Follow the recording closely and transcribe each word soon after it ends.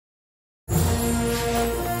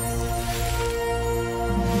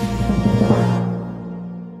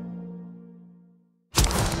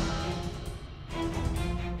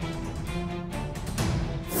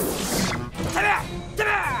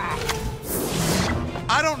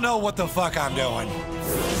I don't know what the fuck I'm doing.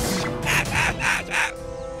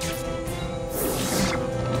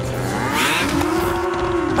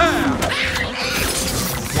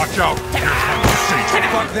 Watch out!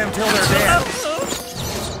 Fuck them till they're dead.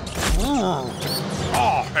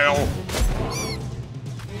 Oh, hell!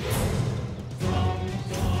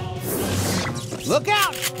 Look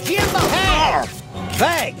out! Jimbo!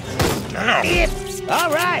 Hey! Bang! Damn!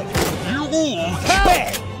 All right! You!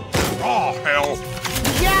 Bang! Oh, hell!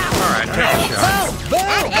 Yeah! All right, take a shot. Boom!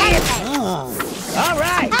 All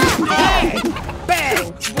right! Hey!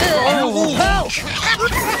 Bang! Oh!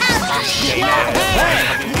 Yeah! Bang!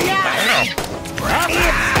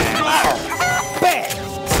 Bang!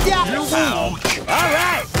 Stop! All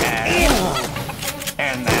right!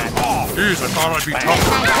 And that. Jeez, I thought I'd be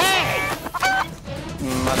tougher. Hey!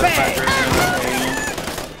 Bang!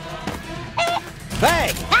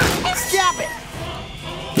 Bang! Stop it!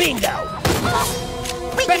 Bingo!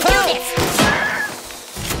 We can do this!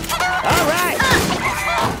 All right!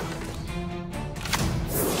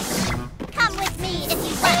 Come with me if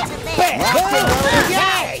you want to live. Bang! Boom!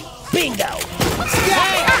 Yay! Bingo! Stop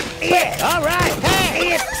it! Bang! All right!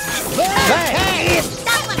 Hey! Bang! Hey!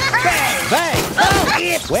 That one hurt! Bang! Bang! Oh!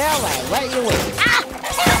 Well, I let you win.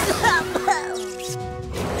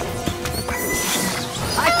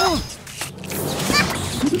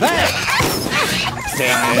 Bang!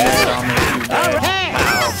 Dang it, I'll make you All dead. right!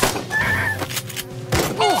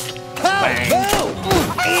 Bang.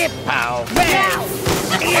 Boom! Pow. Bang!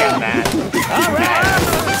 And that. All right!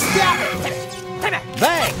 Stop it!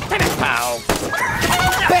 Bang! Pow.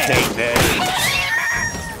 Bang! Take this.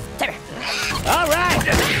 All right!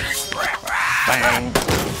 Bang.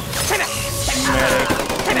 Medic.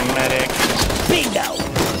 Medic. Bingo!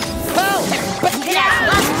 Oh!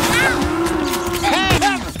 Hey!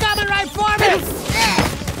 It's coming right for me!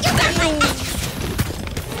 You got my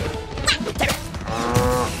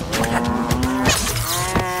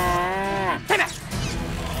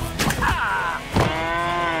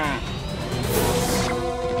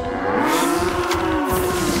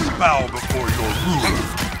Bow before your ruler.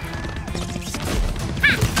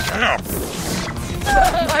 Damn!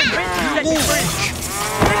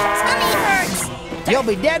 tummy hurts! You'll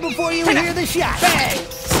be dead before you hear the shot. Bang!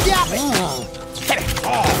 Stop it!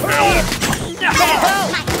 Oh, hell! My feet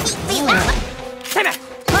feel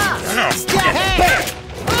Damn! Stop it!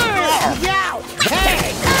 Bang! Yow!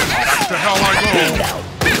 Hey! Back to hell I go!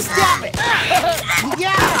 Bingo! Stop it!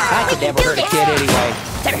 Yow! I could never hurt a kid anyway.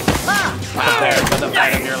 Prepare for the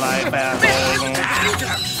fight of your life, asshole.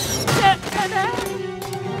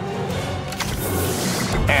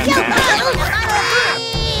 And that.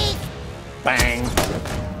 Bang.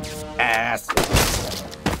 Ass.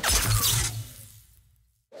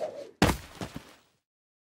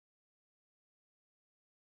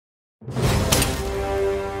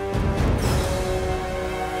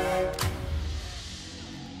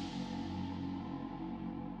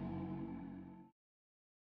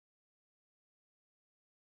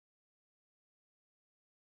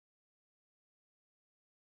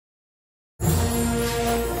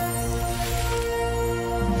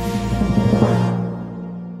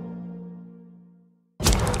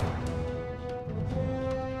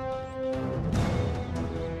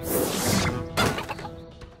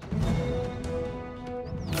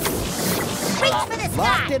 Reach for the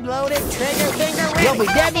Locked sky! and loaded, trigger finger ready. You'll be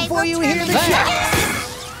dead before you hear the shot.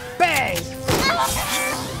 Bang!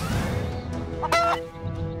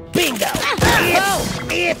 Bingo! Oh!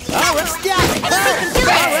 It's all right. Stop it! Oh!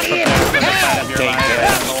 Bang! Prepare for the fight of your life,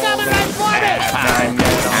 asshole. Coming right for me! Time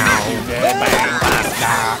dead on you, dead. Bang.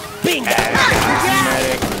 Bingo!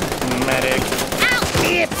 Medic. Medic.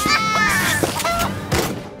 It's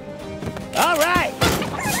all right.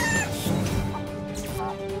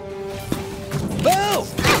 Boom!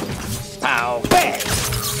 Pow. Bang!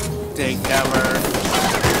 Take cover.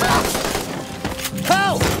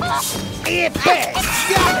 Oh! It bang!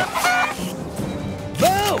 Stop it!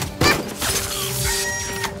 Boom!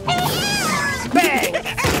 Bang!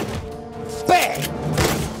 Bang!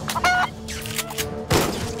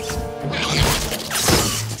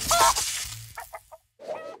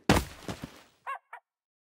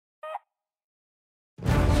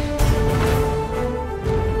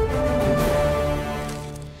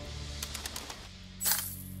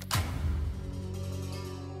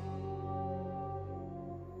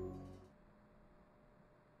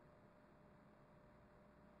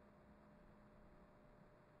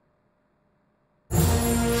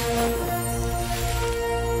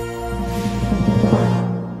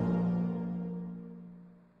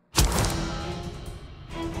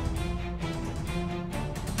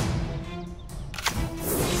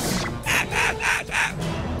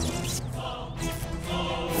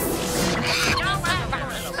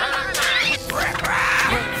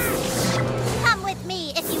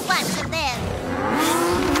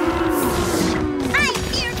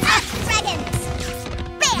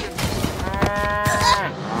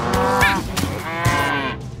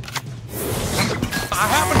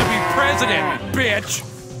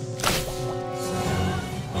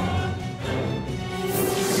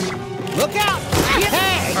 out!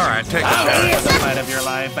 Hey! All right, take Oh, it. yes. The fight of your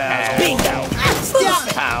life, pal. Bingo! Stop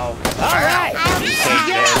it! Pow. All right! Take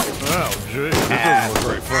this. Oh, gee, this doesn't look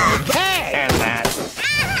very fun. Hey! And that.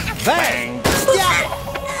 Bang! Stop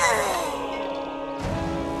it!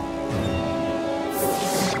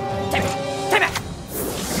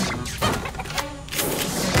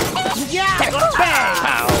 Yeah! Bang!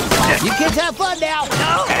 Pow. You kids have fun now!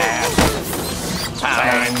 Pow.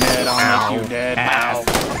 I'm dead on it, you dead. Pow.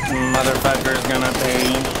 Motherfucker's gonna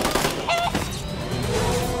pay.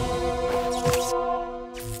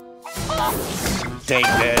 Take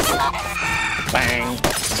this. Bang.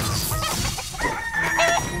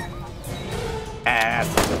 Ass.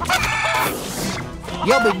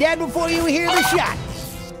 You'll be dead before you hear the shot!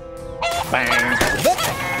 Bang.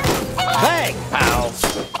 Bang! Pow.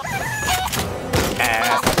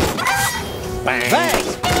 Ass. Bang. Bang!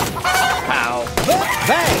 Pow.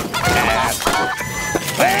 Bang! Ass.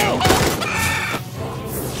 Bang.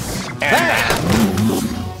 And Bang! that.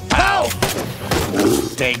 Pow.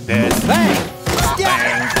 Take this. Bang! Stop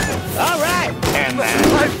Bang. it! All right! And that.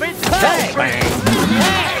 Bang! Bang.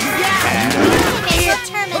 Hey! Yeah! It's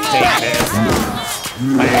terminated. Take this.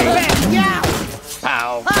 Bang. Bang! Yeah!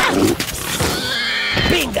 Pow.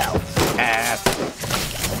 Bingo! Ass.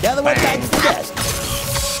 Another one Bang. bites the dust.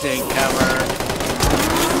 Take cover.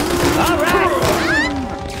 All right!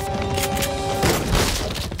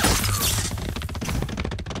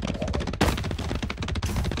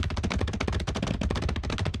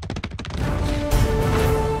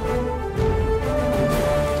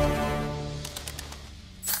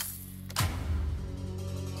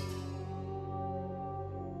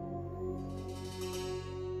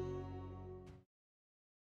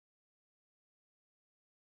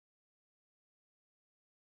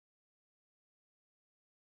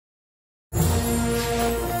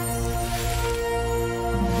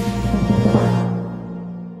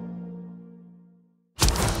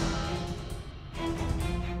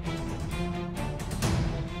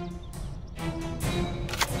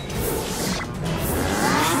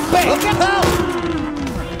 Bang! Look at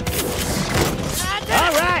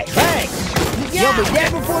all right! Bang! You'll be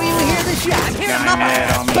dead before you hear the shot! I'm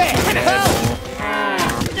dead on me, Bang! you dead.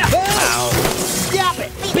 Boom! Stop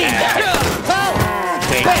it! Bingo! Boom!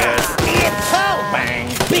 Take Bang! this. Boom! Bang.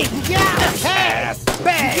 Bingo! Hey! Ass.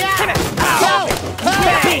 Bang! Pow. Boom!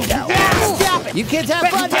 Bingo! Stop it! You kids have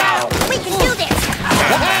fun now! We can do this.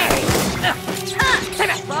 Hey!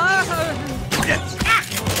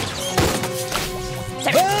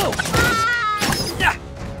 Boom!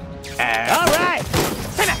 Ass. All right!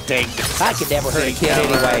 Take this. I could never hurt a Take kid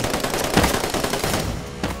cover. anyway.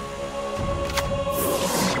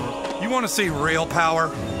 You want to see real power?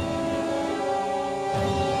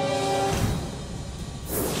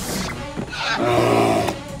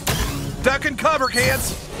 Duck and cover,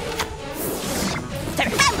 kids.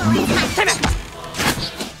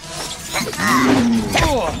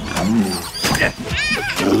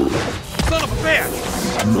 Son of a bitch!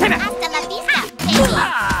 Hasta la vista,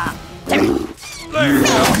 baby. There you go.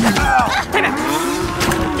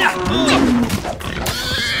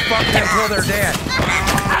 Fuck them till they're dead.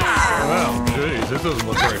 Well, geez, this doesn't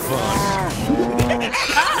look very fun.